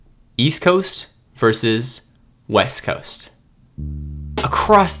East Coast versus West Coast.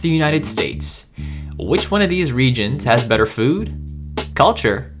 Across the United States, which one of these regions has better food,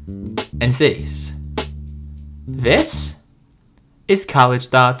 culture, and cities? This is College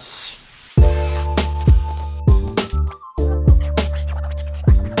Thoughts.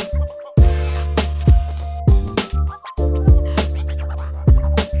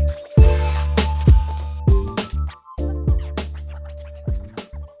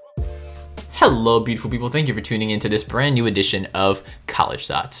 Hello, beautiful people. Thank you for tuning into this brand new edition of College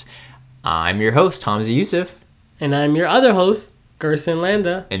Thoughts. I'm your host, Hamza Yusuf. And I'm your other host, Gerson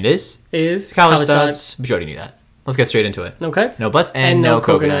Landa. And this is College Thoughts. But you already knew that. Let's get straight into it. No cuts? No butts and no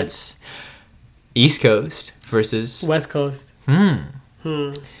coconuts. East Coast versus West Coast.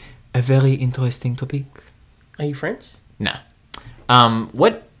 A very interesting topic. Are you French? Nah.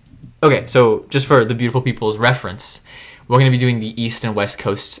 Okay, so just for the beautiful people's reference, we're going to be doing the East and West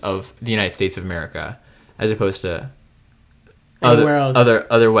Coasts of the United States of America, as opposed to Anywhere else.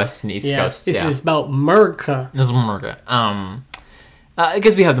 other West and East Coasts. This is about America. This is America.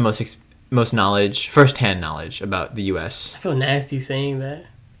 Because we have the most knowledge, first-hand knowledge about the U.S. I feel nasty saying that.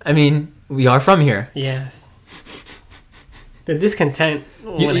 I mean, we are from here. Yes. The discontent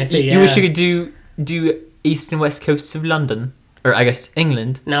when I say you wish you could do East and West Coasts of London. Or I guess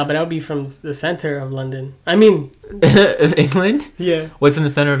England. No, but that would be from the center of London. I mean... of England? Yeah. What's in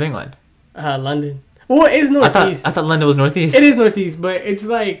the center of England? London. Well, it's northeast. I thought London was northeast. It is northeast, but it's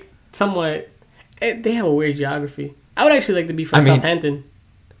like somewhat... they have a weird geography. I would actually like to be from Southampton.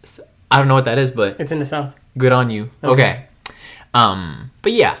 I don't know what that is, but... It's in the south. Good on you. Okay.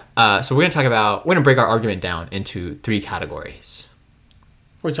 But yeah, so we're going to break our argument down into 3 categories.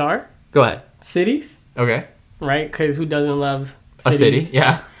 Which are? Go ahead. Cities. Okay. Right? Because who doesn't love cities? A city,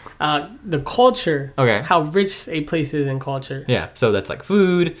 yeah. The culture. Okay. How rich a place is in culture. Yeah, so that's like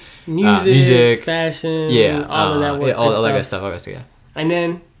food, music, fashion, all of that work. Yeah, all that good stuff, yeah. And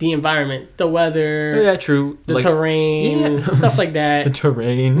then the environment, the weather. Yeah, true. The terrain, stuff like that. The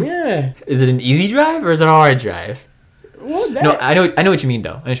terrain. Yeah. Is it an easy drive or is it a hard drive? Well, No, I know what you mean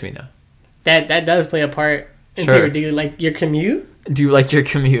though. That does play a part into your daily, like your commute. Do you like your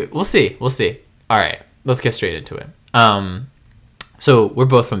commute? We'll see. All right, let's get straight into it. So we're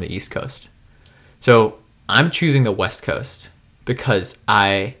both from the East Coast. So I'm choosing the West Coast because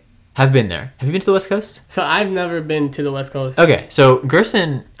I have been there. Have you been to the West Coast? So I've never been to the West Coast. Okay, so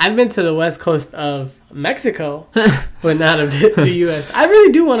Gerson... I've been to the West Coast of Mexico, but not of the U.S. I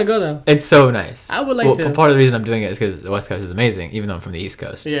really do want to go, though. It's so nice. I would like to. Part of the reason I'm doing it is because the West Coast is amazing, even though I'm from the East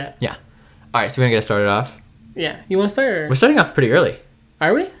Coast. Yeah. Yeah. All right, so we're going to get started off. Yeah. You want to start? Or? We're starting off pretty early.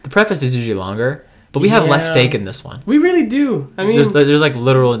 Are we? The preface is usually longer, but we have less steak in this one. We really do. I mean... There's like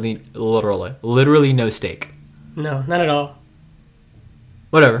literally no steak. No, not at all.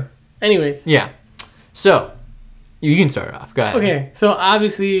 Whatever. Anyways. Yeah. So, you can start off. Go ahead. Okay, so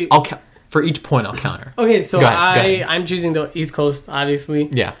obviously... For each point, I'll counter. Okay, so I'm choosing the East Coast, obviously.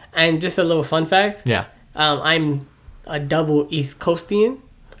 Yeah. And just a little fun fact. Yeah. I'm a double East Coastian.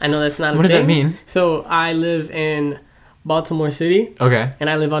 I know that's not a thing. What does that mean? So I live in Baltimore City. Okay. And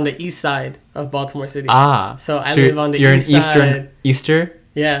I live on the east side of Baltimore City. Ah. So I live on the east side. You're an Easter?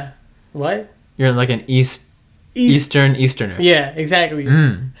 Yeah. What? You're like an Easterner. Yeah, exactly.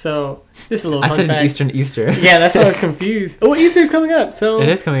 So just a little fun fact. I said Easter. Yeah, that's why I was confused. Oh, Easter's coming up. So it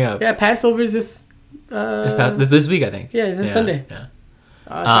is coming up. Yeah, Passover's this this week, I think. Yeah, it's this Sunday. Yeah.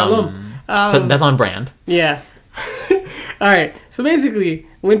 Shalom. So that's on brand. Yeah. All right. So basically,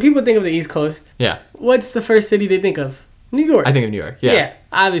 when people think of the East Coast, what's the first city they think of? New York. I think of New York. Yeah. Yeah.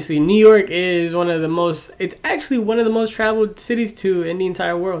 Obviously, New York is it's actually one of the most traveled cities in the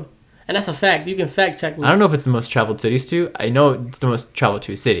entire world. And that's a fact. You can fact check me. I don't know if it's the most traveled cities too. I know it's the most traveled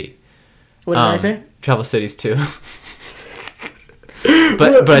to city. What did I say? Travel cities too.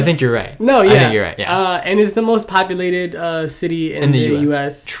 but I think you're right. No, yeah. I think you're right. Yeah. And it's the most populated city in the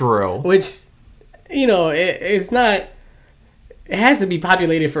U.S. True. Which, it's not. It has to be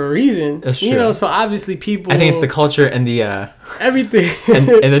populated for a reason. That's true. So obviously people... I think it's the culture and the... everything.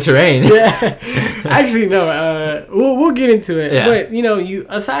 and the terrain. Yeah. Actually, no. We'll get into it. Yeah. But, you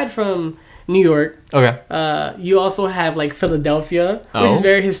aside from New York... Okay. You also have, like, Philadelphia, which is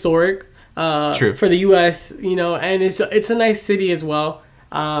very historic. True. For the U.S., and it's a nice city as well.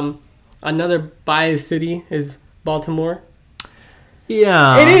 Another biased city is Baltimore.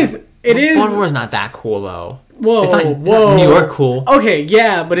 Yeah. It is. Baltimore's not that cool, though. Whoa, it's not New York cool. Okay,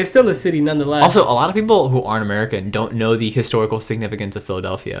 yeah, but it's still a city nonetheless. Also, a lot of people who aren't American don't know the historical significance of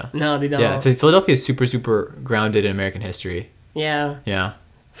Philadelphia. No, they don't. Yeah, Philadelphia is super, super grounded in American history. Yeah. Yeah.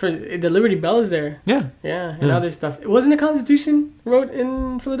 For the Liberty Bell is there. Yeah. Yeah, and other stuff. Wasn't the Constitution wrote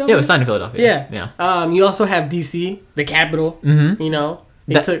in Philadelphia? Yeah, it was signed in Philadelphia. Yeah. You also have D.C., the capital. Mm-hmm. You know,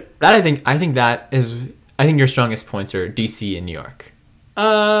 I think your strongest points are D.C. and New York.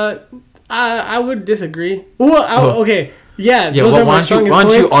 I would disagree. Well, okay. Yeah, those are my strongest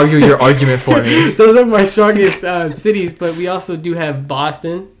points. Why don't you argue your argument for me? Those are my strongest cities, but we also do have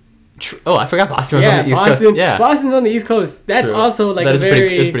Boston. Oh, I forgot Boston was on the East Coast. Yeah, Boston's on the East Coast. That's True. Also like it's a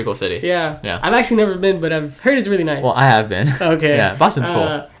pretty cool city. Yeah. I've actually never been, but I've heard it's really nice. Well, I have been. Okay. Yeah, Boston's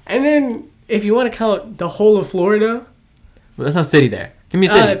cool. And then if you want to count the whole of Florida, well, there's no city there. Give me a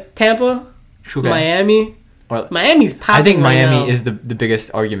city. Tampa, okay. Miami. Miami's popping. I think Miami right is the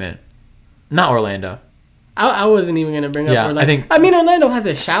biggest argument. Not Orlando. I wasn't even gonna bring up Orlando. I mean, Orlando has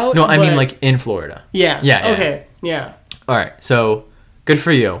a shout. No, I mean like in Florida. Yeah. Okay. Yeah. All right. So good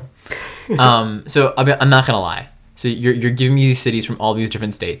for you. So I'm not gonna lie. So you're giving me these cities from all these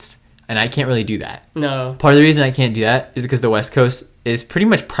different states, and I can't really do that. No. Part of the reason I can't do that is because the West Coast is pretty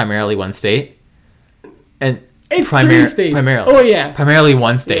much primarily one state, and it's 3 states. Primarily. Oh yeah. Primarily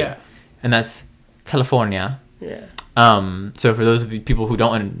one state, and that's California. Yeah. So for those of you people who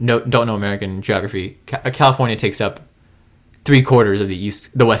don't know American geography, California takes up 3/4 of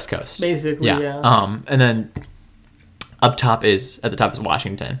the West Coast. Basically, yeah. And then at the top is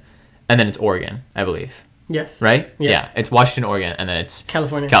Washington, and then it's Oregon, I believe. Yes. Right? Yeah. It's Washington, Oregon, and then it's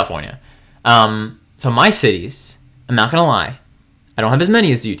California. So my cities, I'm not gonna lie, I don't have as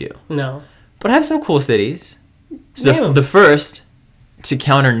many as you do. No. But I have some cool cities. So the first to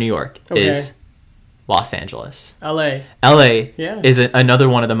counter New York is Los Angeles. LA is another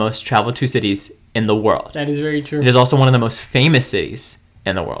one of the most traveled to cities in the world. That is very true. It is also one of the most famous cities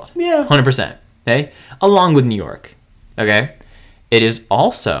in the world. Yeah. 100%. Okay? Along with New York. Okay? It is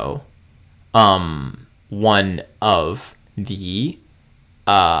also one of the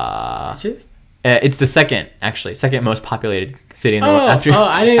it's the second most populated city in the world after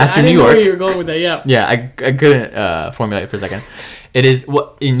I didn't New know York. Where you were going with that. Yeah. Yeah, I couldn't formulate for a second. It is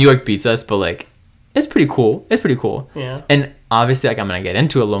New York beats us, but like it's pretty cool. Yeah. And obviously, like I'm gonna get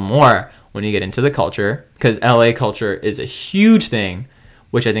into a little more when you get into the culture, because LA culture is a huge thing,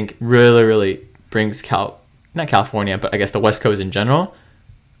 which I think really, really brings not California, but I guess the West Coast in general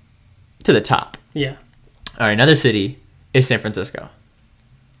to the top. Yeah. All right, another city is San Francisco.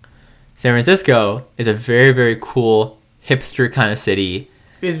 San Francisco is a very, very cool hipster kind of city.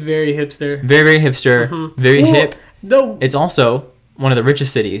 It's very hipster. Very, very hipster. Mm-hmm. Very hip. Though it's also one of the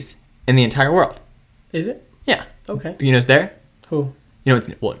richest cities in the entire world. Is it? Yeah. Okay. You know it's there? Who? You know it's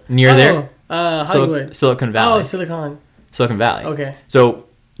near there? Hollywood. Silicon Valley. Oh, Silicon Valley. Okay. So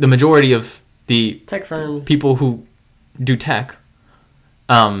the majority of the tech firms, people who do tech,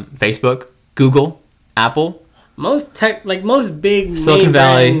 Facebook, Google, Apple, most big Silicon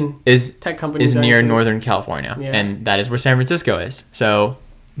Valley is tech companies is near Northern California, and that is where San Francisco is. So,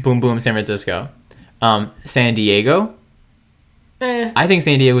 boom, San Francisco. San Diego. I think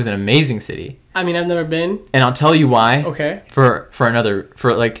San Diego is an amazing city. I mean, I've never been, and I'll tell you why. Okay. For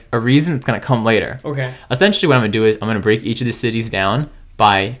a reason that's gonna come later. Okay. Essentially, what I'm gonna do is I'm gonna break each of the cities down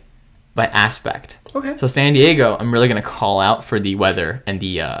by aspect. Okay. So San Diego, I'm really gonna call out for the weather and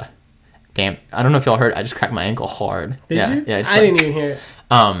the damn. I don't know if y'all heard. I just cracked my ankle hard. Did you? Yeah. I didn't even hear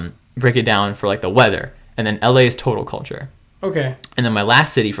it. Break it down for like the weather, and then LA is total culture. Okay. And then my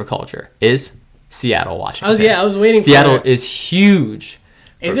last city for culture is Seattle, Washington. I was waiting. Seattle is huge.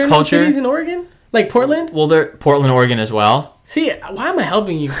 Is there no cities in Oregon? Like Portland? Well, Portland, Oregon as well. See, why am I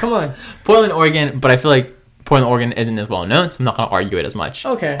helping you? Come on. Portland, Oregon, but I feel like Portland, Oregon isn't as well known, so I'm not going to argue it as much.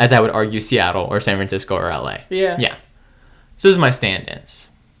 Okay. As I would argue Seattle or San Francisco or LA. Yeah. Yeah. So this is my stand-ins.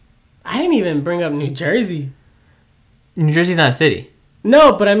 I didn't even bring up New Jersey. New Jersey's not a city.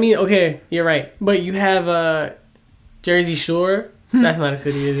 No, but I mean, okay, you're right. But you have Jersey Shore. That's not a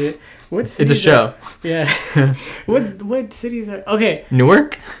city, is it? What cities? It's a show. Yeah. What cities are... Okay.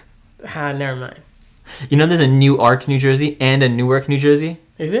 Newark? Never mind. You know there's a Newark, New Jersey and a Newark, New Jersey?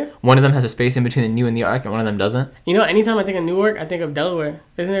 Is there? One of them has a space in between the New and the Ark, and one of them doesn't. You know, anytime I think of Newark, I think of Delaware.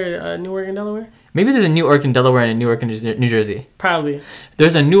 Isn't there a Newark in Delaware? Maybe there's a Newark in Delaware and a Newark in New Jersey. Probably.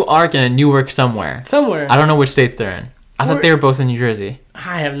 There's a Newark and a Newark somewhere. I don't know which states they're in. I thought they were both in New Jersey.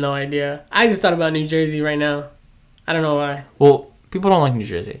 I have no idea. I just thought about New Jersey right now. I don't know why. Well, people don't like New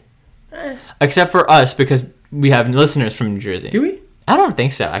Jersey. Except for us, because we have listeners from New Jersey. Do we? I don't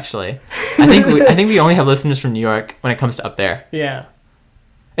think so, actually. I think we only have listeners from New York when it comes to up there. Yeah.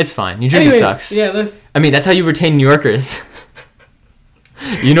 It's fine. New Jersey sucks. Yeah, I mean, that's how you retain New Yorkers.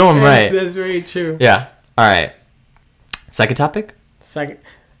 You know I'm right. That's very true. Yeah. All right. Second topic?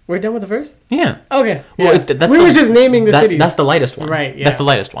 We're done with the first? Yeah. Okay. Well, Yeah. We were just naming the cities. That's the lightest one. Right, yeah. That's the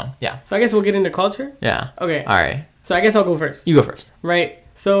lightest one. Yeah. So I guess we'll get into culture. Yeah. Okay. All right. So I guess I'll go first. You go first. Right.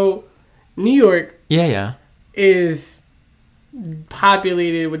 So New York Yeah. is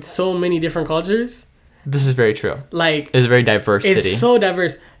populated with so many different cultures. This is very true. Like, It's a very diverse it's city. so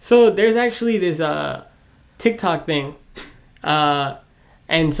diverse. So there's actually this TikTok thing.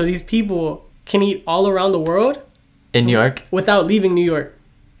 And so these people can eat all around the world In New York. without leaving New York.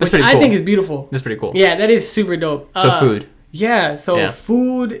 That's Which pretty I cool. think is beautiful. That's pretty cool. Yeah, that is super dope. So food. Yeah, so Yeah.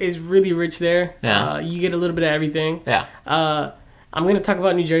 food is really rich there. Yeah. You get a little bit of everything. Yeah. I'm going to talk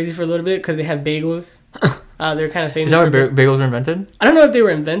about New Jersey for a little bit because they have bagels. They're kind of famous. Is that for where bagels were invented? I don't know if they were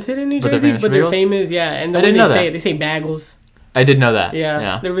invented in New But they're Jersey, famous but for they're bagels? famous, yeah. And the I way didn't they know say that. it, they say bagels. I did know that. Yeah,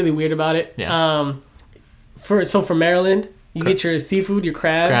 Yeah. they're really weird about it. Yeah. For Maryland, you get your seafood, your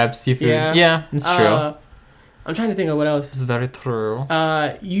Crab, seafood. Yeah. Yeah, it's true. I'm trying to think of what else. It's very true.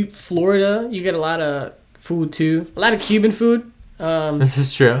 Florida, you get a lot of food too. A lot of Cuban food. This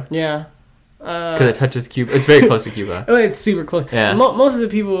is true. Yeah. Because it touches Cuba. It's very close to Cuba. Oh, it's super close. Yeah. Most of the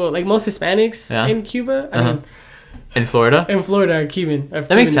people, like most Hispanics Yeah. in Cuba, I Uh-huh. mean, In Florida? in Florida are Cuban. That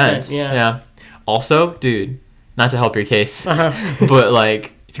makes sense. Yeah. Yeah. Also, dude, not to help your case, Uh-huh. but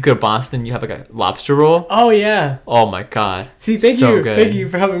like, if you go to Boston, you have like a lobster roll. Oh yeah. Oh my god. See, thank So you, good. thank you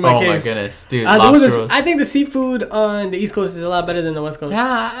for helping my Oh case. my goodness, dude. There Lobster was rolls. I think the seafood on the East Coast is a lot better than the West Coast. Yeah,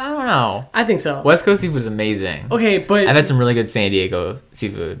 I don't know. I think so. West Coast seafood is amazing. Okay, but I've had some really good San Diego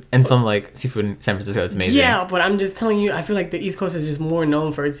seafood and some like seafood in San Francisco. It's amazing. yeah, but I'm just telling you, I feel like the East Coast is just more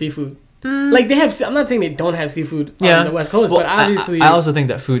known for its seafood. Like they have, I'm not saying they don't have seafood on the West Coast, Well, but obviously, I also think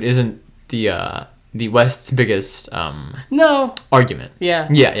that food isn't the West's biggest no. argument. Yeah.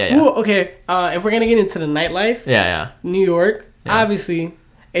 Yeah. Well, okay, if we're gonna get into the nightlife, Yeah. New York, Yeah. obviously,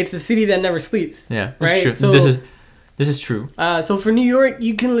 it's the city that never sleeps. Yeah. This Right. is true. So, This is true. so for New York,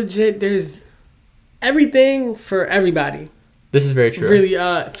 you can there's everything for everybody. This is very true. Really,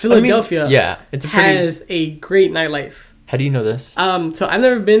 Philadelphia. yeah, it's a pretty. has a great nightlife. How do you know this? So I've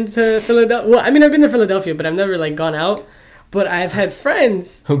never been to Philadelphia. Well, I mean, I've been to Philadelphia, but I've never like gone out. But I've had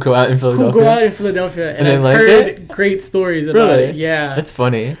friends Who go out in Philadelphia? who go out in Philadelphia, and they I've like heard it? great stories about Really? it. Yeah, That's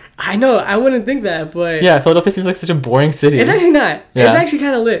funny. I know. I wouldn't think that, but Yeah, Philadelphia seems like such a boring city. it's actually not. Yeah. It's actually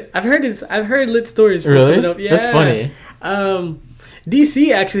kind of lit. I've heard lit stories from Really? Philadelphia. That's funny.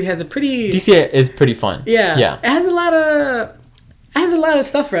 DC actually has a pretty. DC is pretty fun. Yeah. Yeah. It has a lot of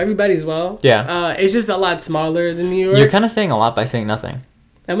stuff for everybody as well. Yeah. It's just a lot smaller than New York. You're kind of saying a lot by saying nothing.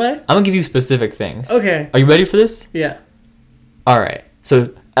 Am I? I'm gonna give you specific things. Okay. Are you ready for this? Yeah. All right. So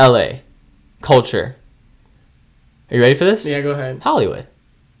LA, culture. Are you ready for this? Yeah. Go ahead. Hollywood.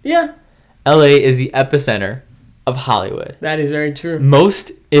 Yeah. LA is the epicenter of Hollywood. That is very true.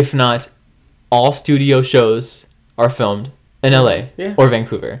 Most, if not all, studio shows are filmed in LA Yeah. or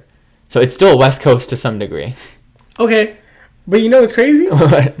Vancouver. So it's still West Coast to some degree. Okay. But you know what's crazy?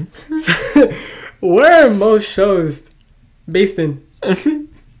 Where are most shows based in?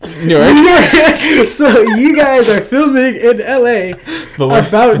 New York. So you guys are filming in LA But we're-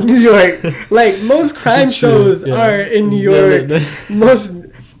 about New York. Like most crime is true, shows yeah. are in New Yeah, York. Most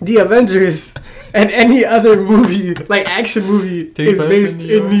The Avengers and any other movie, like action movie, Take is place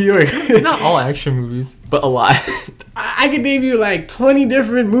based in New York. Not all action movies, but a lot. I could name you like 20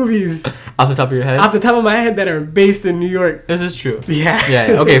 different movies Off the top of your head? off the top of my head that are based in New York. This is true. Yeah.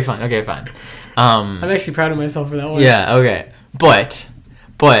 Yeah. Okay. Fine. I'm actually proud of myself for that one. Yeah. Okay. But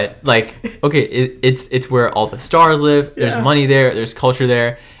like, okay, it's where all the stars live. There's Yeah. money there. There's culture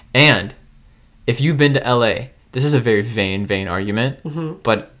there. And if you've been to LA, this is a very vain argument, Mm-hmm.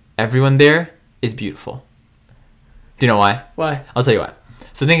 but everyone there is beautiful. Do you know why? Why? I'll tell you why.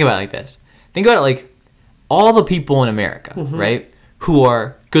 So think about it like this. Think about it like all the people in America, Mm-hmm. right, who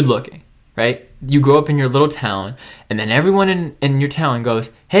are good looking, right? You grow up in your little town, and then everyone in your town goes,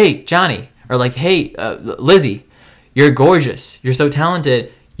 hey, Johnny, or like, hey, Lizzie, you're gorgeous. You're so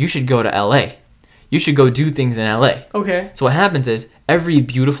talented. You should go to LA. You should go do things in LA. Okay. So what happens is every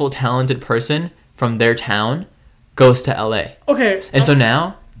beautiful, talented person from their town goes to LA. Okay. And so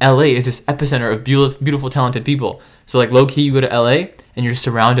now LA is this epicenter of beautiful, talented people. So like low key, you go to LA and you're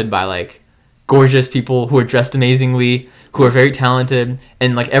surrounded by like gorgeous people who are dressed amazingly, who are very talented,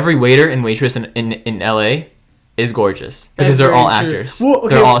 and like every waiter and waitress in LA is gorgeous because That's they're all very true. actors. Well,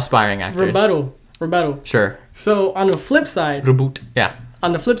 okay. They're all aspiring actors. Rebuttal. Sure. So on the flip side, Reboot. Yeah.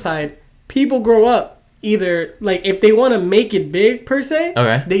 people grow up either like if they want to make it big per se,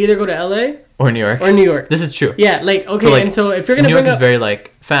 Okay. they either go to LA Or New York. or New York. This is true. Yeah, like okay, So, like, and so if you're gonna New York bring is up very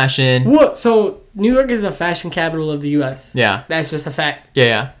like fashion. what, so New York is the fashion capital of the U.S. Yeah. That's just a fact.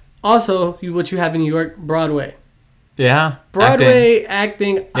 Yeah. Also, what you have in New York, Broadway. Yeah. Broadway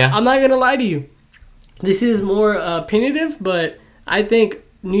acting. Yeah. I'm not gonna lie to you. This is more opinionative, but I think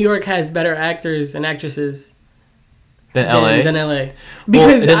New York has better actors and actresses Than LA. than LA. Well,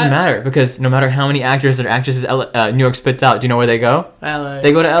 Because it doesn't matter because no matter how many actors or actresses New York spits out, do you know where they go? LA.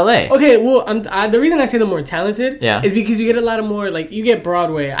 They go to LA. Okay, well, the reason I say the more talented Yeah. is because you get a lot of more, like, you get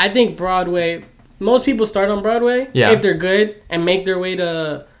Broadway. I think Broadway, most people start on Broadway Yeah. if they're good and make their way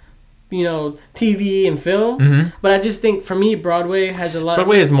to, you know, TV and film. Mm-hmm. But I just think, for me, Broadway has a lot.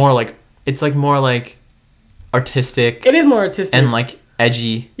 Broadway is more like it's like more like artistic It is more artistic. and like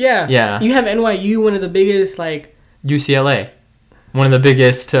edgy. yeah. Yeah. You have NYU, one of the biggest, like, UCLA, one of the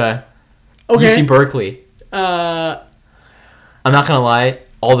biggest. okay. UC Berkeley. Uh, I'm not gonna lie,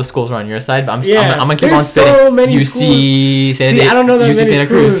 all the schools are on your side, but I'm gonna keep There's on spitting. so many UC San See, I don't know that UC many Santa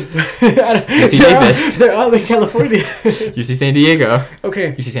schools. Cruz, UC Davis. They're all in California. UC San Diego,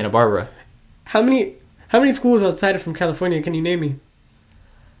 Okay. UC Santa Barbara. How many schools outside of from California can you name me?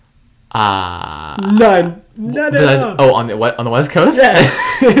 None. None at all. Oh, on the West Coast? Yeah.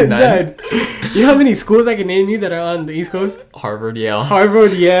 None. None. You know how many schools I can name you that are on the East Coast? Harvard, Yale.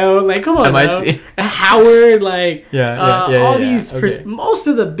 Harvard, Yale, like, come on now. MIT. Howard, like, Yeah, all yeah, these, okay. most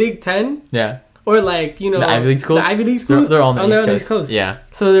of the Big Ten, Yeah. or like, you know, The Ivy League schools? The Ivy League schools, They're all on the they're East Coast. Yeah.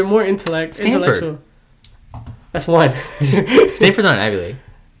 So they're more Stanford. intellectual. That's one. Stanford's not an Ivy League.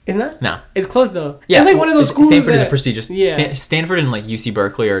 Isn't that? No. It's close though. Yeah, It's like one of those schools Stanford is that- a prestigious. Yeah. Stanford and like UC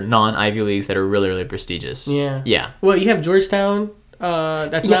Berkeley are non-Ivy Leagues that are really, really prestigious. Yeah. Yeah. Well, you have Georgetown.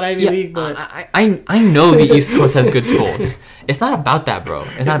 That's not Ivy League, but I know the East Coast has good schools. It's not about that, bro.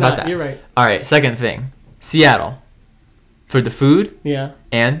 It's not about that. You're right. All right, second thing. Seattle. For the food Yeah.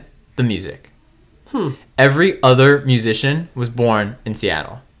 and the music. Every other musician was born in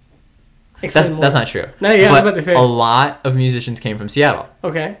Seattle. Explain more. That's not true. No, yeah, I was But about to say. a lot of musicians came from Seattle.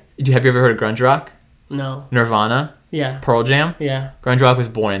 Okay. Have you ever heard of grunge rock? No. Nirvana? Yeah. Pearl Jam? Yeah. Grunge rock was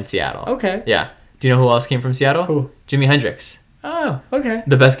born in Seattle. Okay. Yeah. Do you know who else came from Seattle? Who? Jimi Hendrix. Oh, okay.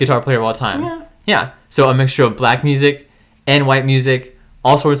 The best guitar player of all time. Yeah. Yeah. So a mixture of black music and white music,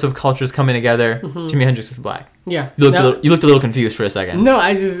 all sorts of cultures coming together. Jimi Hendrix is black. Yeah. You looked a little confused for a second. No,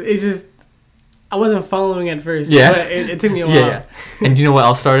 it's just I wasn't following at first. Yeah. But it took me a while. Yeah. And do you know what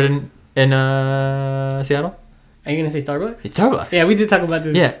else started in Seattle? Are you gonna say Starbucks? It's Starbucks. Yeah, we did talk about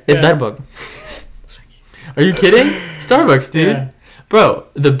this. Yeah, it's Starbucks. Are you kidding? Starbucks, dude. Yeah. Bro,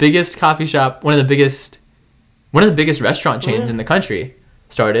 the biggest coffee shop, one of the biggest restaurant chains in the country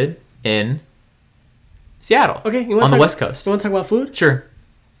started in Seattle. Okay, on the West Coast. You want to talk about food? Sure.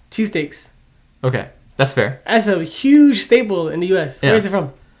 Cheesesteaks. Okay, that's fair. That's a huge staple in the U.S. Yeah. Where is it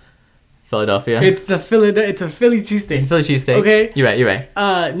from? Philadelphia. It's a Philly cheesesteak. Philly cheesesteak. Okay. You're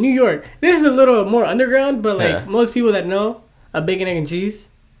right. New York. This is a little more underground, but like Yeah. most people that know, a bacon, egg, and cheese.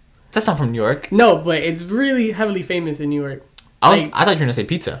 That's not from New York. No, but it's really heavily famous in New York. I thought you were gonna say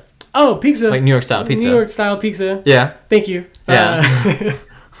pizza, Oh, pizza. like New York style pizza. New York style pizza. Yeah. Thank you. Yeah.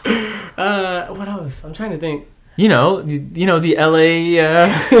 What else? I'm trying to think. You know the LA,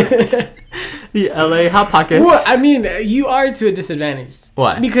 the LA hot pockets. Well, I mean, you are to a disadvantage.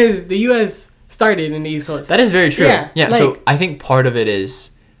 Why? Because the U.S. started in the East Coast. That is very true. Yeah, so like- I think part of it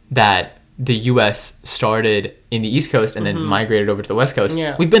is that the U.S. started in the East Coast and then migrated over to the West Coast.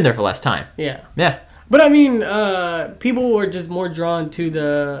 Yeah. We've been there for less time. Yeah. Yeah. But I mean, people were just more drawn to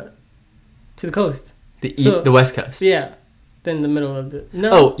the coast. The West Coast. Yeah. Than the middle of the. No.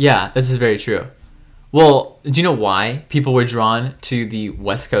 Oh, yeah. This is very true. Well, do you know why people were drawn to the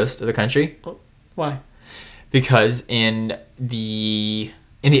West Coast of the country? Why? Because in the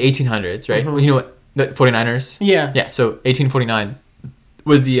 1800s, right? You know what? The 49ers? Yeah. Yeah. So 1849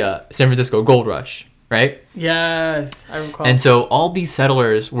 was the San Francisco Gold Rush, right? Yes, I recall. And so all these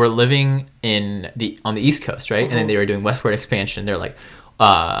settlers were living on the East Coast, right? And then they were doing westward expansion. They're like,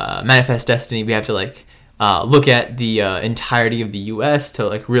 manifest destiny. We have to like look at the entirety of the U.S. to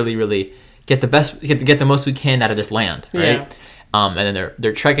like really, really get the most we can out of this land, right? Yeah. And then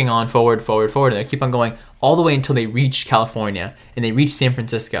they're trekking on forward, and they keep on going all the way until they reach California and they reach San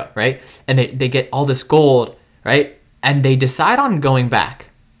Francisco, right? And they get all this gold, right? And they decide on going back.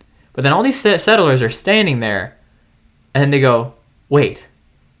 But then all these settlers are standing there and then they go, wait,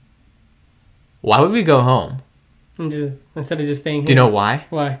 why would we go home? Instead of just staying here. Do you know why?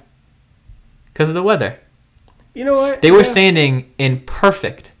 Why? Because of the weather. You know what? They were standing in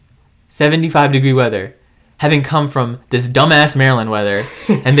perfect 75-degree weather, having come from this dumbass Maryland weather,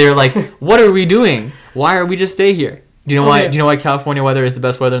 and they were like, what are we doing? Why are we just stay here? Do you know why? Do you know why California weather is the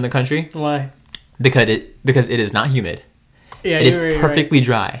best weather in the country? Why? Because it is not humid. Yeah, It is you're right, perfectly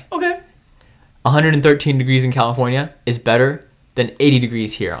dry. Okay. 113 degrees in California is better than 80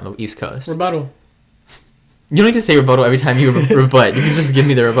 degrees here on the East Coast. Rebuttal. You don't need to say rebuttal every time you rebut. You can just give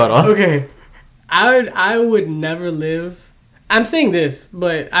me the rebuttal. Okay. I would never live. I'm saying this,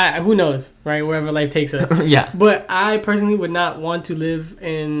 but who knows, right? Wherever life takes us. Yeah. But I personally would not want to live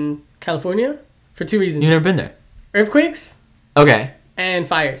in California for 2 reasons. You've never been there. Earthquakes Okay. and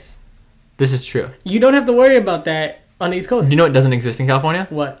fires. This is true. You don't have to worry about that on the East Coast. Do you know what doesn't exist in California?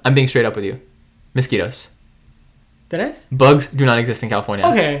 What? I'm being straight up with you. Mosquitoes. Did I? Bugs do not exist in California.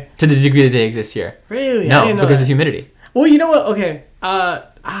 Okay. To the degree that they exist here. Really? I No, didn't know because that. of humidity. Well, you know what? Okay.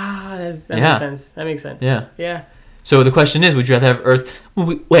 That Yeah. makes sense. That makes sense. Yeah. Yeah. So the question is, would you rather have Earth?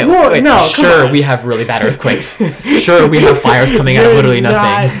 Wait, Whoa, no, come Sure, on. we have really bad earthquakes. Sure, we have fires coming out of literally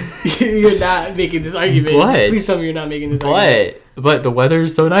nothing. You're not making this argument. What? Please tell me you're not making this argument. But the weather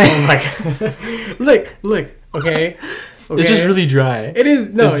is so nice. Look. Okay. It's just really dry. It is.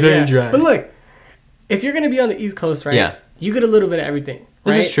 No, It's very yeah. dry. But look, if you're gonna be on the East Coast, right? Yeah. You get a little bit of everything.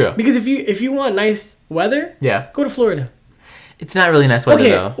 This right? is true. Because if you want nice weather, Yeah. go to Florida. It's not really nice weather Okay.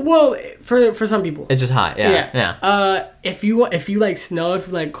 though. Well, for some people. It's just hot. Yeah. If you like snow, if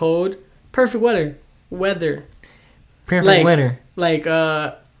you like cold, perfect weather. Perfect like- weather. Like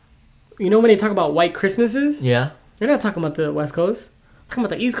you know when they talk about white Christmases, Yeah. you're not talking about the West Coast. You're talking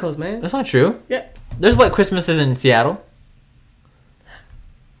about the East Coast, man. That's not true. Yeah. There's white Christmases in Seattle.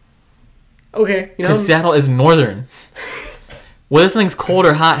 Okay. You know. Because Seattle is northern. Whether something's cold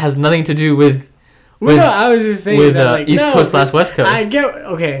or hot has nothing to do with Well, no, I was just saying with that, like, East no, Coast / West Coast. I get.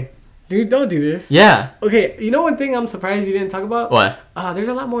 Okay, dude, don't do this. Yeah. Okay, you know one thing I'm surprised you didn't talk about? What? There's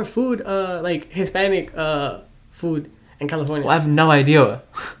a lot more food, like Hispanic food in California. Well, I have no idea.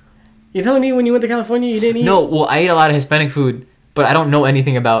 You're telling me when you went to California you didn't eat? No, well, I eat a lot of Hispanic food, but I don't know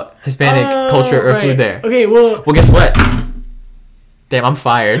anything about Hispanic Oh, culture or right. food there. Okay, well, Well, guess what? Damn, I'm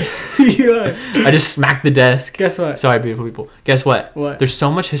fired. yeah. I just smacked the desk. Guess what? Sorry, beautiful people. Guess what? What? There's so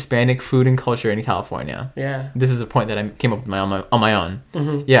much Hispanic food and culture in California. Yeah. This is a point that I came up with on my own.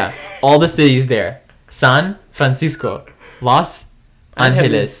 Mhm. Yeah, all the cities there: San Francisco, Los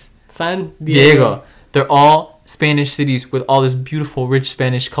Angeles, San Diego. They're all Spanish cities with all this beautiful, rich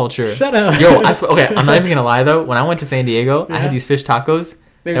Spanish culture. Shut up. Yo, I swear. Okay, I'm not even gonna lie though. When I went to San Diego, I Yeah. had these fish tacos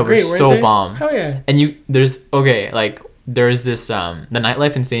They that were great, weren't so they? bomb. Hell yeah. And there's this the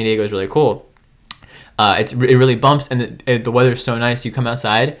nightlife in San Diego is really cool. It really bumps, and the weather's so nice. You come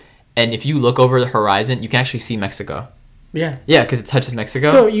outside, and if you look over the horizon, you can actually see Mexico. Yeah. Yeah, because it touches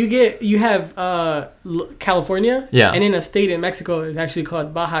Mexico. So you have California. Yeah. And then a state in Mexico is actually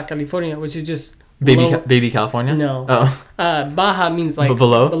called Baja California, which is just baby below. California. No. Oh, Baja means like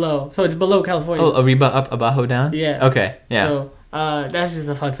below? Below. So it's below California. oh, Arriba up, abajo down. Yeah. Okay. Yeah. So that's just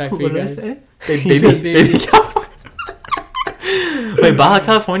a fun fact for What you did I guys. say? He said baby. California. Wait, Baja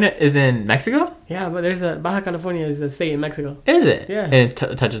California is in Mexico? Yeah, but there's Baja California is a state in Mexico. Is it? Yeah. And it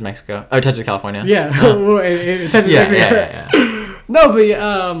touches Mexico. Or touches California. Yeah. Oh. Well, it touches Yeah, Mexico. yeah. No, but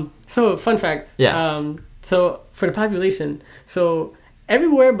yeah, so fun fact. Yeah. So for the population, so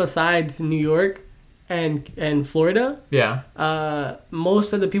everywhere besides New York and Florida, Yeah.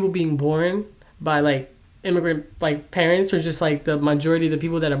 most of the people being born by like immigrant like parents, or just like the majority of the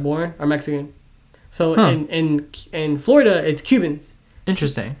people that are born are Mexican. So Huh. in Florida it's Cubans,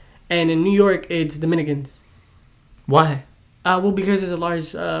 Interesting. and in New York it's Dominicans. Why? Well, because there's a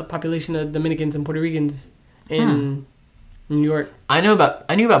large population of Dominicans and Puerto Ricans in New York. I knew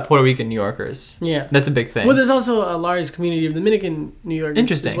about Puerto Rican New Yorkers. Yeah. That's a big thing. Well, there's also a large community of Dominican New Yorkers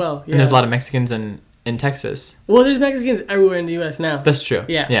Interesting. as well. Yeah. And there's a lot of Mexicans in Texas. Well, there's Mexicans everywhere in the U.S. now. That's true.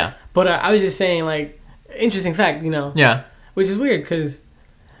 Yeah. Yeah. But I was just saying, like, interesting fact, Yeah. which is weird because,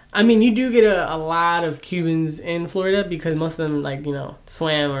 I mean, you do get a lot of Cubans in Florida because most of them, like,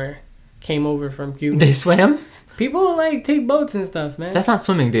 swam or came over from Cuba. They swam? People, like, take boats and stuff, man. That's not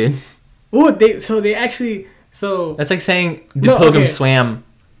swimming, dude. Well, they actually, so... That's like saying the No, Pilgrims okay. swam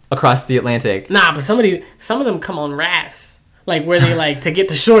across the Atlantic. Nah, but some of them come on rafts. Like, where they, like, to get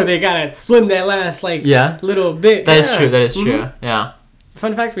to shore, they gotta swim that last, like, Yeah. little bit. That is Yeah. true. That is Mhm. true. Yeah.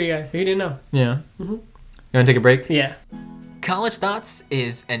 Fun facts for you guys, if you didn't know. Yeah. Mhm. You want to take a break? Yeah. College Thoughts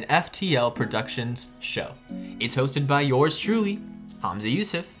is an FTL Productions show. It's hosted by yours truly, Hamza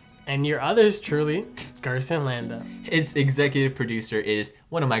Yusuf. And your others truly, Gerson Landa. Its executive producer is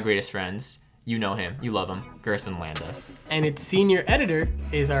one of my greatest friends. You know him. You love him. Gerson Landa. And its senior editor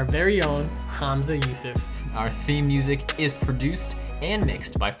is our very own Hamza Yusuf. Our theme music is produced and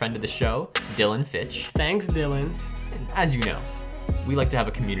mixed by friend of the show, Dylan Fitch. Thanks, Dylan. And as you know, we like to have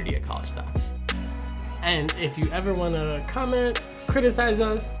a community at College Thoughts. And if you ever want to comment, criticize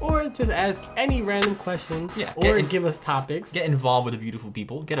us, or just ask any random question, Yeah, or get- give us topics, Get involved with the beautiful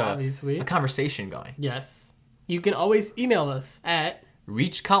people. Get Obviously. a conversation going. yes, you can always email us at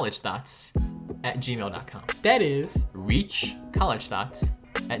Reach collegethoughts reachcollegethoughts@gmail.com. That is.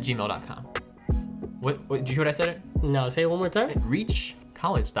 reachcollegethoughts@gmail.com. What did you hear what I said it? No, say it one more time.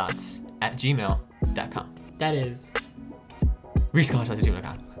 reachcollegethoughts@gmail.com. That is.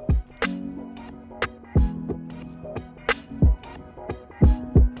 reachcollegethoughts@gmail.com.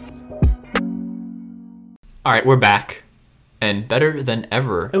 All right, we're back, and better than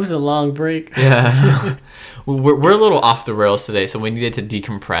ever. It was a long break. Yeah, we're a little off the rails today, so we needed to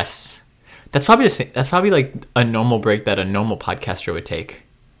decompress. That's probably the same. That's probably like a normal break that a normal podcaster would take.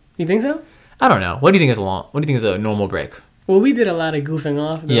 You think so? I don't know. What do you think is What do you think is a normal break? Well, we did a lot of goofing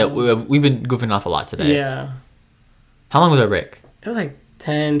off. Though. Yeah, we've been goofing off a lot today. Yeah. How long was our break? It was like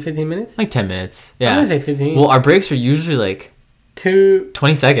 10, 15 minutes. Like 10 minutes. Yeah. I'm gonna say 15. Well, our breaks are usually like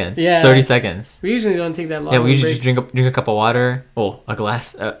 20 seconds. Yeah. 30 seconds. We usually don't take that long. Yeah, we usually just drink a cup of water. Oh, a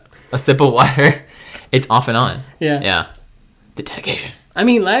glass, a sip of water. It's off and on. Yeah. Yeah. The dedication. I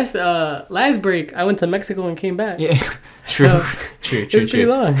mean, last break, I went to Mexico and came back. Yeah. True. So, True. It's pretty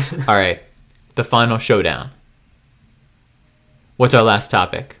long. All right. The final showdown. What's our last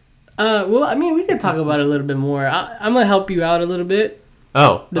topic? Well, I mean, we could talk about it a little bit more. I'm gonna help you out a little bit.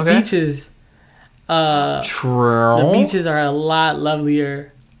 Oh, The okay. beaches. True. The beaches are a lot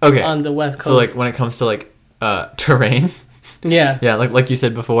lovelier Okay. on the West Coast. So like when it comes to like terrain. Yeah. Yeah, like you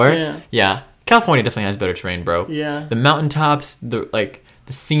said before. Yeah. Yeah. California definitely has better terrain, bro. Yeah. The mountaintops, the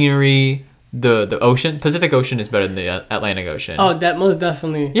scenery, the ocean. Pacific Ocean is better than the Atlantic Ocean. Oh, that most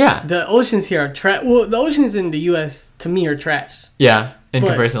definitely. Yeah. The oceans here are trash. Well, the oceans in the U.S. to me are trash. Yeah. In But-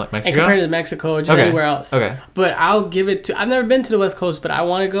 comparison to like And Mexico. compared to Mexico or just Okay. anywhere else. Okay. But I'll give it to... I've never been to the West Coast, but I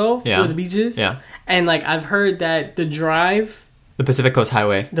want to go Yeah. for the beaches. Yeah. And like I've heard that the drive, The Pacific Coast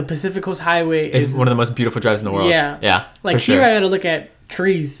Highway the Pacific Coast Highway is is... one of the most beautiful drives in the world. Yeah. Yeah. like for here sure. I gotta look at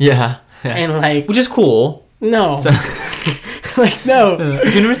trees. Yeah. Yeah. And like... Which is cool. No. So, like, no.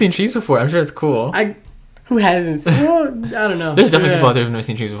 if you've never seen trees before, I'm sure it's cool. Who hasn't? Well, I don't know. There's definitely Yeah. people out there who've never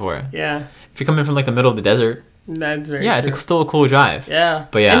seen trees before. Yeah. If you're coming from like the middle of the desert, That's very yeah, true. it's still a cool drive. Yeah.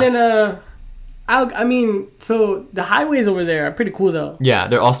 But yeah. And then, I mean, so the highways over there are pretty cool, though. Yeah,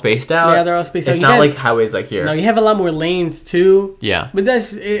 they're all spaced out. Yeah, they're all spaced out. It's You not have- like highways like here. No, you have a lot more lanes, too. Yeah. But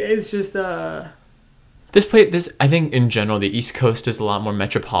it's just, This I think in general the East Coast is a lot more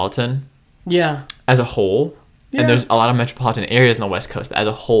metropolitan yeah. as a whole. Yeah. And there's a lot of metropolitan areas in the West Coast, but as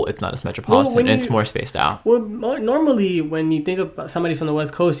a whole it's not as metropolitan. when It's you- more spaced out. Well, normally when you think of somebody from the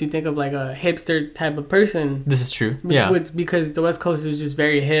West Coast, you think of like a hipster type of person. This is true. Yeah. Because the West Coast is just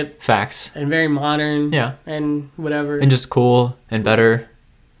very hip Facts. and very modern. Yeah. And whatever. And just cool and better.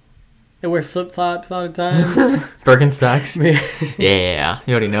 They wear flip flops all the time. Birkenstocks. Yeah.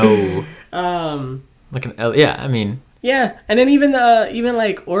 You already know. I mean. Yeah, and then even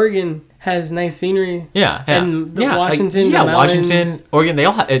like Oregon has nice scenery. Yeah. And the yeah, Washington, Like, the yeah, Washington, mountains. Oregon, they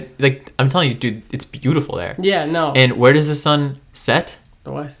all have it. Like, I'm telling you, dude, it's beautiful there. Yeah, no. And where does the sun set?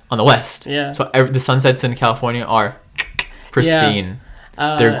 The West. On the west. Yeah. So the sunsets in California are pristine.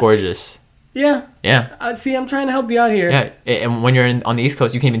 Yeah. They're gorgeous. Yeah. Yeah. See, I'm trying to help you out here. Yeah. And when you're on the East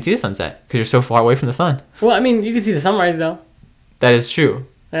Coast, you can't even see the sunset because you're so far away from the sun. Well, I mean, you can see the sunrise though. That is true.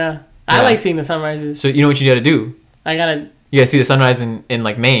 Yeah. I Yeah. like seeing the sunrises. So you know what you got to do? You got to see the sunrise in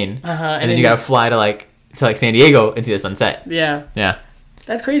like Maine. And And then you got to fly to like San Diego and see the sunset. Yeah. Yeah.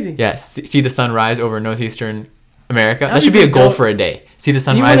 That's crazy. Yeah. See the sunrise over northeastern America. That'd That should be be a good, goal though. for a day. See the wanna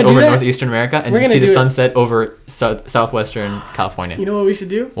sunrise do over that? northeastern America and We're then gonna see the do it. sunset over southwestern California. You know what we should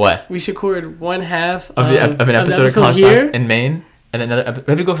do? What? We should record one half Of an episode of College here. Thoughts in Maine, and then another.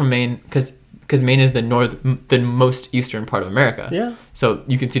 We have to go from Maine because Maine is the most eastern part of America. Yeah. So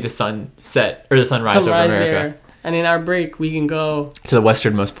you can see the sunset or the sunrise over Sunrise America there. And in our break, we can go to the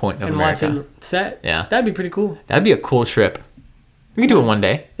westernmost point of and America. watch it set. Yeah. That'd be pretty cool. That'd be a cool trip. We could do it one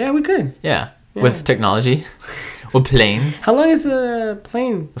day. Yeah, we could. Yeah. Yeah. With technology, with planes. How long is the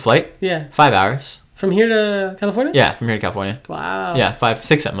plane? The flight? Yeah. 5 hours. From here to California? Yeah, from here to California. Wow. Yeah, 5,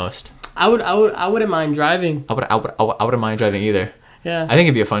 6 at most. I wouldn't mind driving. I wouldn't mind driving either. Yeah. I think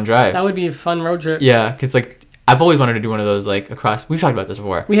it'd be a fun drive. That would be a fun road trip. Yeah, because like I've always wanted to do one of those like across. We've talked about this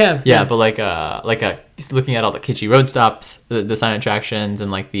before. We have. Yeah, yes. but like looking at all the kitschy road stops, the sign attractions,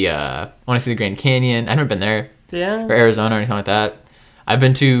 and like I want to see the Grand Canyon. I've never been there Yeah. or Arizona or anything like that. I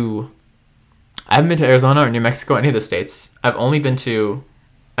haven't been to Arizona or New Mexico, any of the states. I've only been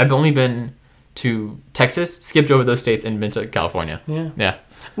to Texas, skipped over those states, and been to California. Yeah. Yeah.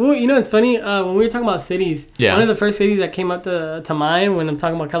 Well, you know, it's funny. When we were talking about cities, Yeah. one of the first cities that came up to mind when I'm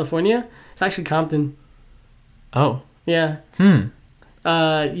talking about California, it's actually Compton. Oh. Yeah. Hmm.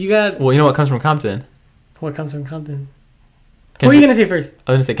 You got Well, you know what comes from Compton? what comes from Compton? What are you gonna say first?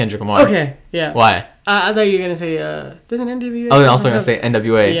 I was gonna say Kendrick Lamar. Okay. Yeah. Why? I thought you were gonna say doesn't NWA? I was also gonna say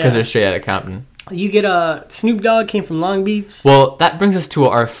NWA because Yeah. they're straight out of Compton. You get Snoop Dogg came from Long Beach. Well, that brings us to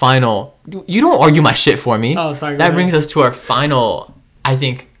our final. You don't argue my shit for me. Oh, sorry. That brings us to our final, I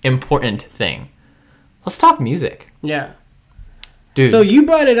think, important thing. Let's talk music, Yeah. dude. So you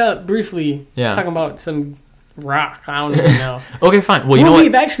brought it up briefly. Yeah. Talking about some rock. I don't even know. Okay, fine. Well, you know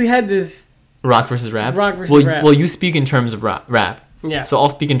We've what? actually had this. Rock versus rap. Rock versus rap. Well, you speak in terms of rap. Yeah. So I'll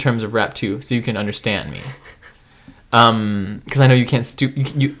speak in terms of rap too, so you can understand me. Because I know you can't stoop.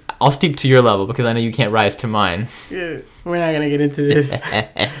 I'll stoop to your level because I know you can't rise to mine. We're not gonna get into this.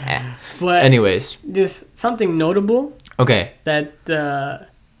 But Anyways, just something notable okay,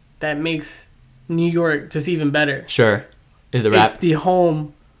 that makes New York just even better. sure. Is the rap? It's the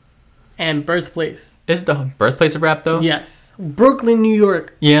home and birthplace. Is the birthplace of rap though? Yes, Brooklyn, New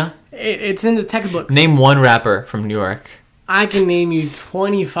York. Yeah. It's in the textbooks. Name one rapper from New York. I can name you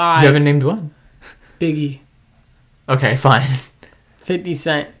 25. You haven't named one. Biggie, Okay, fine. 50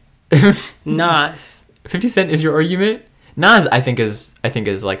 Cent, Nas. 50 Cent is your argument? Nas, I think is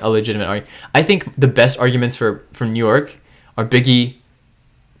like a legitimate argument. I think the best arguments for New York are Biggie,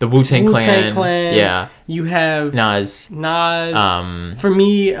 the Wu-Tang Clan. Yeah. You have Nas. For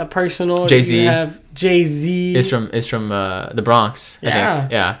me, a personal. Jay-Z. You have Jay-Z. Is from the Bronx. I Yeah.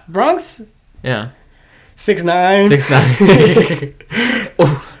 think. Yeah. Bronx. Yeah. 6ix9ine. 6ix9ine.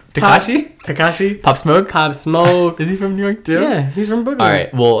 Oh, Tekashi? Tekashi. Pop Smoke? Pop Smoke. Is he from New York too? Yeah, he's from Brooklyn. All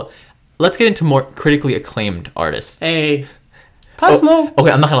right. Well, let's get into more critically acclaimed artists. Hey. Pop Smoke.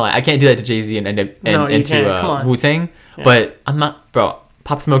 Okay, I'm not gonna lie. I can't do that to Jay-Z and No, you can't. Come on. Wu-Tang. Yeah. But I'm not, bro.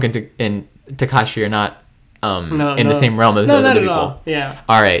 Pop Smoke and Tekashi are not in the same realm as no, those not other at people. all. Yeah.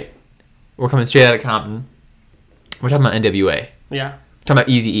 All right, we're coming straight out of Compton. We're talking about NWA. Yeah. We're talking about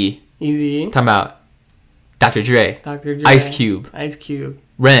Eazy-E. Easy. Talking about Dr. Dre. Dr. Dre. Ice Cube. Ice Cube.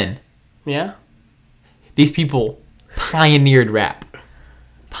 Ren. Yeah. These people pioneered rap.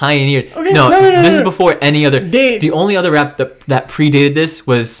 Pioneered. Okay, No, no. this is before any other. The only other rap that predated this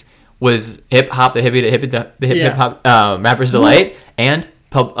was hip hop, the hip hop Rapper's Delight, and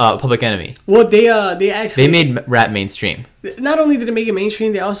Public Enemy. Well, they actually They made rap mainstream. Not only did they make it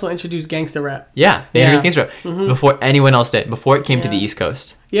mainstream, they also introduced gangster rap. Yeah, they Yeah. introduced gangster rap before anyone else did. Before it came to the Yeah. East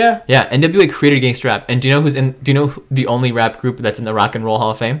Coast. Yeah. Yeah, NWA created gangster rap, and do you know the only rap group that's in the Rock and Roll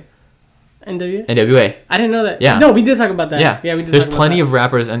Hall of Fame? NWA. NWA. I didn't know that. Yeah. No, we did talk about that. Yeah, we did. There's talk about plenty that. of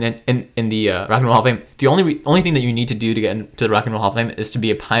rappers in the Rock and Roll Hall of Fame. The only thing that you need to do to get into the Rock and Roll Hall of Fame is to be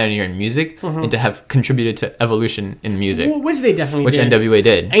a pioneer in music and to have contributed to evolution in music, Well, which they definitely which did. NWA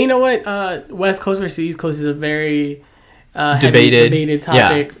did. And you know what? West Coast versus East Coast is a very Debated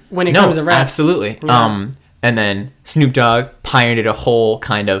topic when it comes to rap. Absolutely. Yeah. And then Snoop Dogg pioneered a whole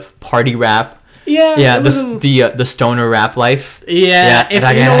kind of party rap. Yeah. Yeah, it wasn't- the stoner rap life. Yeah,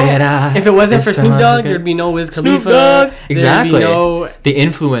 if it wasn't for Snoop Dogg, there'd be no Wiz Khalifa. Snoop Dogg. Exactly. There'd be no. The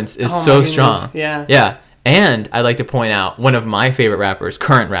influence is Oh, my so goodness. strong. Yeah. Yeah. And I'd like to point out one of my favorite rappers,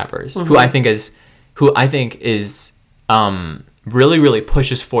 current rappers, Mm-hmm. who I think is really, really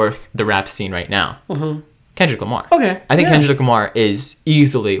pushes forth the rap scene right now. Kendrick Lamar. Mm-hmm. Okay, I think yeah. Kendrick Lamar is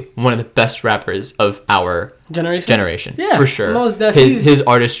easily one of the best rappers of our generation. Yeah, for sure. most definitely. His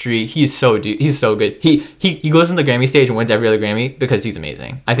artistry, he's so good. He goes on the Grammy stage and wins every other Grammy because he's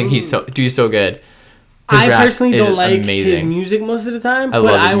amazing. I think he's so good. His I rap personally is don't like his amazing. music most of the time, I but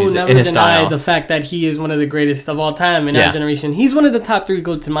love his I will music never and his deny style. the fact that he is one of the greatest of all time in Yeah. our generation. He's one of the top 3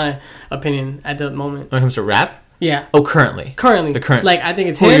 GOATs in my opinion at the moment. When it comes to rap, Yeah. oh, currently, Currently. the current. Like, I think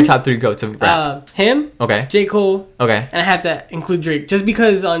it's Who are him. your top 3 goats of rap? Him, Okay, J. Cole, okay. and I have to include Drake just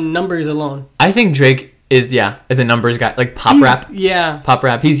because on numbers alone. I think Drake is a numbers guy, like pop He's- rap. Yeah. Pop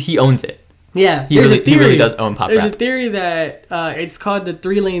rap. He owns it. Yeah. He really does own pop There's rap. a theory that it's called the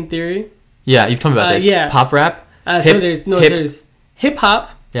 3-lane theory. Yeah, you've told me about this. yeah. Pop rap. So there's hip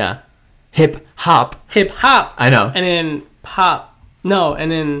hop, Yeah. Hip hop. I know. and then pop. No,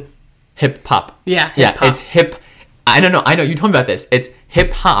 and then Hip hop. yeah, Yeah, hip-hop. it's hip. I don't know. I know. You told me about this. It's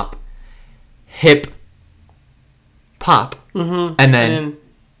hip hop. Hip pop. Mm-hmm. And then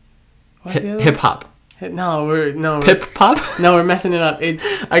what's the other hip hop. one? No, we're Hip hop? No, we're messing it up. It's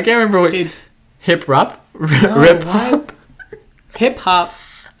I can't remember what it's hip hop. Rip hop. hip hop.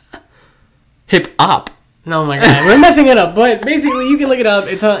 Hip hop. No, my God, we're messing it up. But basically, you can look it up.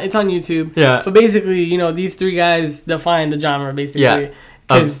 It's on YouTube. Yeah. But basically, these 3 guys define the genre. Basically, Yeah.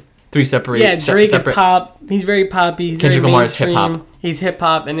 because 3 separate. yeah, Drake separate. is pop. He's very poppy. He's Kendrick very Lamar is mainstream. hip-hop. He's hip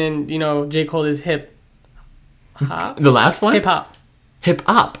hop, and then J. Cole is hip hop. The last one? Hip hop. Hip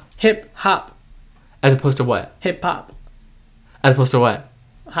hop. Hip hop. As opposed to what? Hip hop. As opposed to what?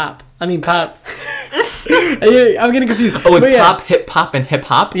 Hop. I mean pop. I'm getting confused. Oh, it's But yeah. pop, hip hop, and hip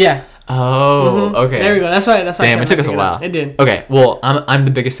hop? Yeah. Oh, Mhm. okay. There we go. That's why. Damn, I it kept took us a messing while. up. It did. Okay, well, I'm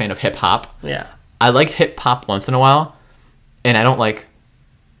the biggest fan of hip hop. Yeah. I like hip hop once in a while, and I don't like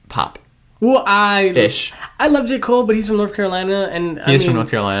pop Well, ish. I love J. Cole, but he's from North Carolina, and He's from North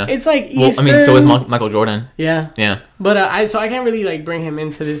Carolina. It's like Well, Eastern. I mean, so is Michael Jordan. Yeah. Yeah. But I can't really like bring him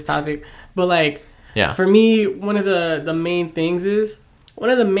into this topic. But like, Yeah. for me, one of the main things is one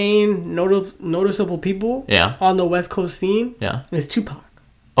of the main noticeable people Yeah. on the West Coast scene Yeah. is Tupac.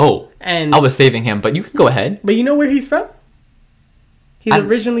 Oh, And I was saving him, but you can go ahead. but you know where he's from? He's I-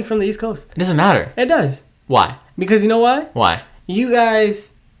 originally from the East Coast. It doesn't matter. It does. Why? Because you know why? Why? You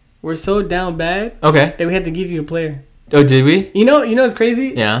guys were so down bad Okay. that we had to give you a player. Oh, did we? You know what's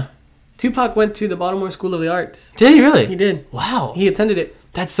crazy? Yeah. Tupac went to the Baltimore School of the Arts. Did he really? He did. Wow. He attended it.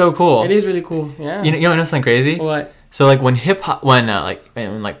 That's so cool. It is really cool. Yeah. You know something crazy? What? So like when hip hop, when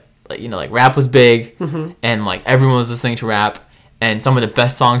rap was big, Mm-hmm. and like everyone was listening to rap, and some of the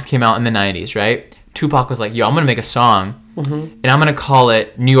best songs came out in the '90s, right? Tupac was like, "Yo, I'm gonna make a song, and I'm gonna call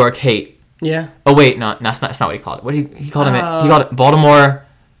it New York Hate." Yeah. Oh wait, no, that's not what he called it. What he called it? He called it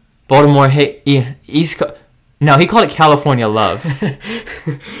Baltimore Hate, East Coast. No, he called it California Love.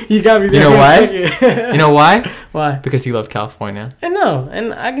 You got me there. You know for a why? second. You know why? Why? Because he loved California. And no,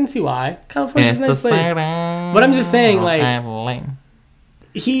 and I can see why. California's a And nice place. But I'm just saying, like,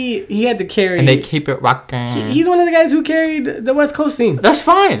 he had to carry. and they keep it rocking. He's one of the guys who carried the West Coast scene. That's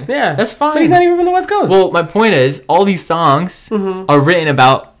fine. Yeah, That's fine. But he's not even from the West Coast. Well, my point is, all these songs are written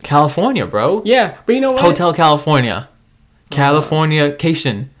about California, bro. yeah, but you know what? Hotel California,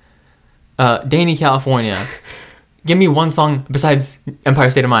 Californication, Danny California. Give me one song besides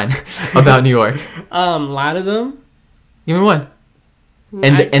Empire State of Mind about New York. A lot of them. Give me one.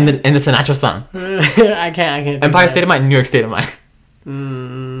 And the Sinatra song. I can't. do Empire that. State of Mind, New York State of Mind.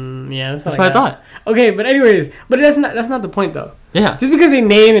 Yeah, that's That's what I thought. Okay, but anyways, that's not the point though. Yeah. Just because they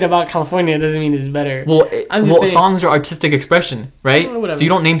name it about California doesn't mean it's better. Well, I'm just saying- songs are artistic expression, right? Whatever. So you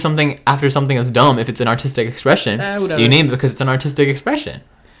don't name something after something that's dumb if it's an artistic expression. Whatever. You name it because it's an artistic expression.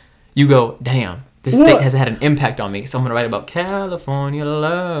 You go, damn, this Well- state has had an impact on me, so I'm gonna write about California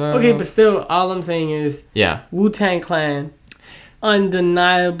love. Okay, but still, all I'm saying is yeah, Wu-Tang Clan,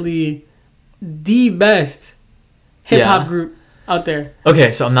 undeniably the best hip hop Yeah. group out there.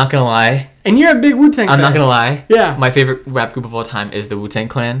 okay, so I'm not gonna lie. And you're a big Wu-Tang fan. I'm not gonna lie. Yeah. My favorite rap group of all time is the Wu-Tang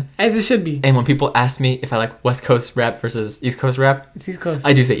Clan. As it should be. And when people ask me if I like West Coast rap versus East Coast rap, It's East Coast.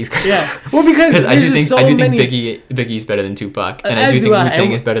 I do say East Coast. Yeah. Well, because Because I there's do just think so I do many. think Biggie's better than Tupac, and I As do do think I, Wu-Tang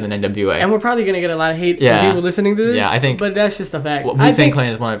and- is better than NWA. And we're probably going to get a lot of hate Yeah. from people listening to this. Yeah, I think- But that's just a fact. Well, I Wu-Tang think,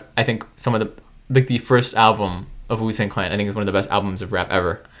 Clan is one of, I think, some of the first album of Wu-Tang Clan, I think is one of the best albums of rap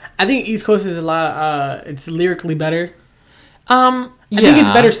ever. I think East Coast is a lot, it's lyrically better. Yeah. I think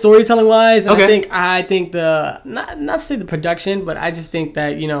it's better storytelling wise. And Okay. I think the, not to say the production, but I just think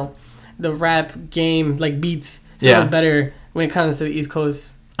that, the rap game, like beats, sound better when it comes to the East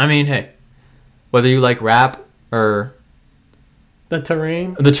Coast. I mean, hey, whether you like rap or The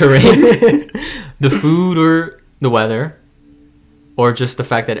terrain. the terrain, the food or the weather, or just the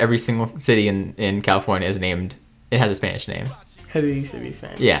fact that every single city in California is named, it has a Spanish name. Because it used to be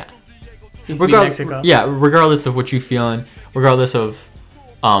Spanish. Yeah. It used to be Mexico. Yeah, regardless of what you feeling, regardless of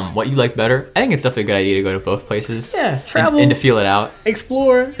what you like better, I think it's definitely a good idea to go to both places. Yeah, and- travel. and to feel it out.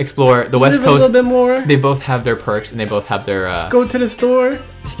 Explore. Explore the West live a Coast. little bit more. They both have their perks and they both have their Go to the store.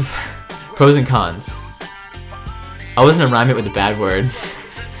 pros and cons. I was gonna rhyme it with a bad word.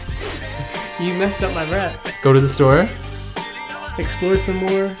 You messed up my rap. Go to the store, Explore some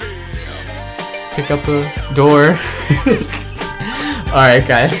more. pick up a door. All right,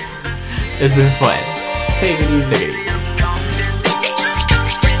 guys, it's been fun. Take it easy. Take it easy.